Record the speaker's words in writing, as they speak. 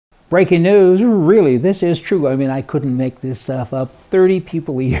Breaking news, really, this is true. I mean, I couldn't make this stuff up. 30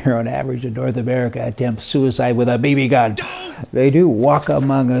 people a year on average in North America attempt suicide with a BB gun. They do walk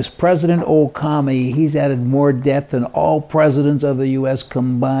among us. President Okami, he's added more death than all presidents of the U.S.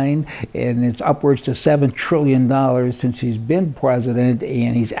 combined, and it's upwards to $7 trillion since he's been president,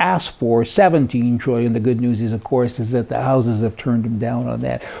 and he's asked for $17 trillion. The good news is, of course, is that the houses have turned him down on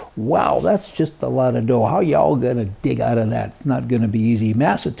that. Wow, that's just a lot of dough. How y'all gonna dig out of that? It's not gonna be easy.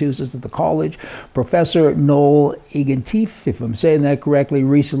 Massachusetts at the college, Professor Noel Ignatiev, if I'm saying that correctly,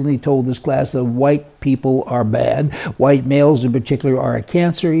 recently told this class that white people are bad. White males in particular are a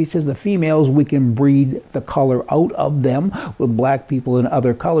cancer. He says the females, we can breed the color out of them with black people and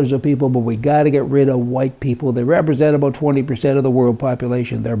other colors of people, but we got to get rid of white people. They represent about 20% of the world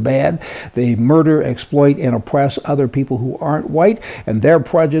population. They're bad. They murder, exploit, and oppress other people who aren't white, and they're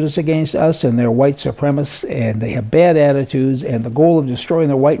prejudiced against us, and they're white supremacists, and they have bad attitudes, and the goal of destroying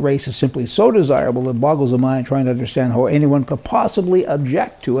the white race is simply so desirable it boggles the mind trying to understand how anyone could possibly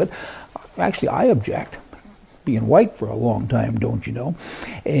object to it. Actually, I object. Being white for a long time, don't you know?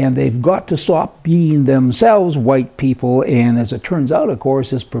 And they've got to stop being themselves white people, and as it turns out, of course,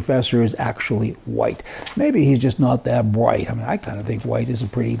 this professor is actually white. Maybe he's just not that bright. I mean, I kind of think white is a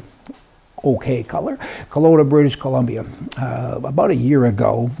pretty okay color. Kelowna, British Columbia. About a year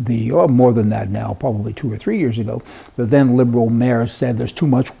ago, or more than that now, probably 2 or 3 years ago, the then Liberal mayor said there's too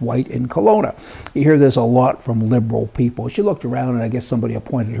much white in Kelowna. You hear this a lot from Liberal people. She looked around, and I guess somebody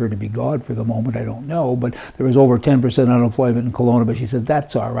appointed her to be God for the moment, I don't know, but there was over 10% unemployment in Kelowna, but she said,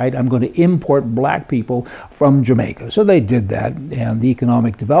 that's all right, I'm going to import black people from Jamaica. So they did that, and the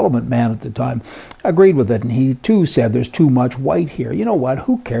economic development man at the time agreed with it, and he too said there's too much white here. You know what?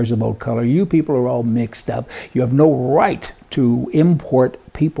 Who cares about color? You people are all mixed up. You have no right to import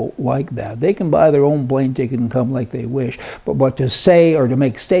people like that. They can buy their own plane ticket and come like they wish. But to say or to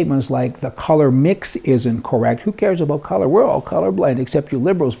make statements like the color mix isn't correct, who cares about color? We're all colorblind except you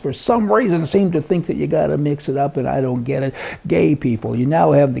liberals for some reason seem to think that you got to mix it up, and I don't get it. Gay people. You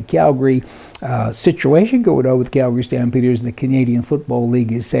now have the Calgary situation going on with Calgary Stampeders. The Canadian Football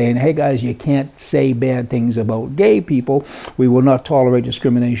League is saying, hey guys, you can't say bad things about gay people. We will not tolerate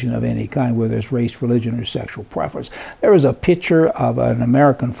discrimination of any kind, whether it's race, religion, or sexual preference. There was a picture of an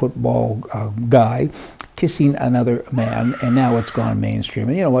American football guy kissing another man, and now it's gone mainstream.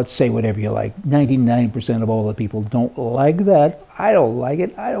 And you know what? Say whatever you like. 99% of all the people don't like that. I don't like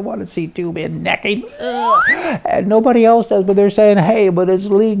it. I don't want to see two men necking. And nobody else does, but they're saying, hey, but it's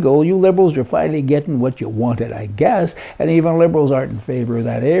legal. You liberals are finally getting what you wanted, I guess. And even liberals aren't in favor of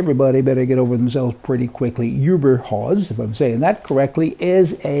that. Everybody better get over themselves pretty quickly. Uberhaus, if I'm saying that correctly,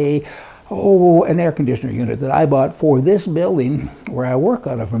 is an air conditioner unit that I bought for this building where I work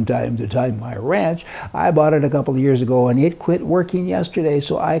on it from time to time, my ranch. I bought it a couple of years ago, and it quit working yesterday,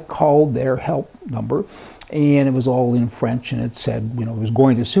 so I called their help number, and it was all in French, and it said, you know, it was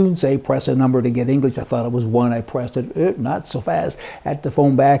going to soon say, press a number to get English. I thought it was 1. I pressed it, not so fast. Had to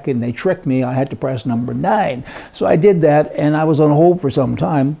phone back, and they tricked me. I had to press number 9. So I did that, and I was on hold for some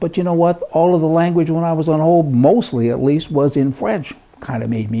time, but you know what? All of the language when I was on hold, mostly at least, was in French. Kind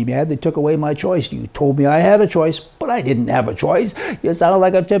of made me mad. They took away my choice. You told me I had a choice, but I didn't have a choice. You sound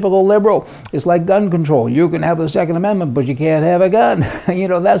like a typical liberal. It's like gun control. You can have the Second Amendment, but you can't have a gun. You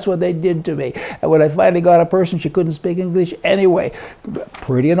know, that's what they did to me. And when I finally got a person, she couldn't speak English anyway.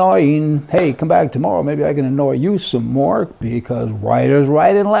 Pretty annoying. Hey, come back tomorrow. Maybe I can annoy you some more, because right is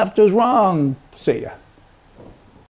right and left is wrong. See ya.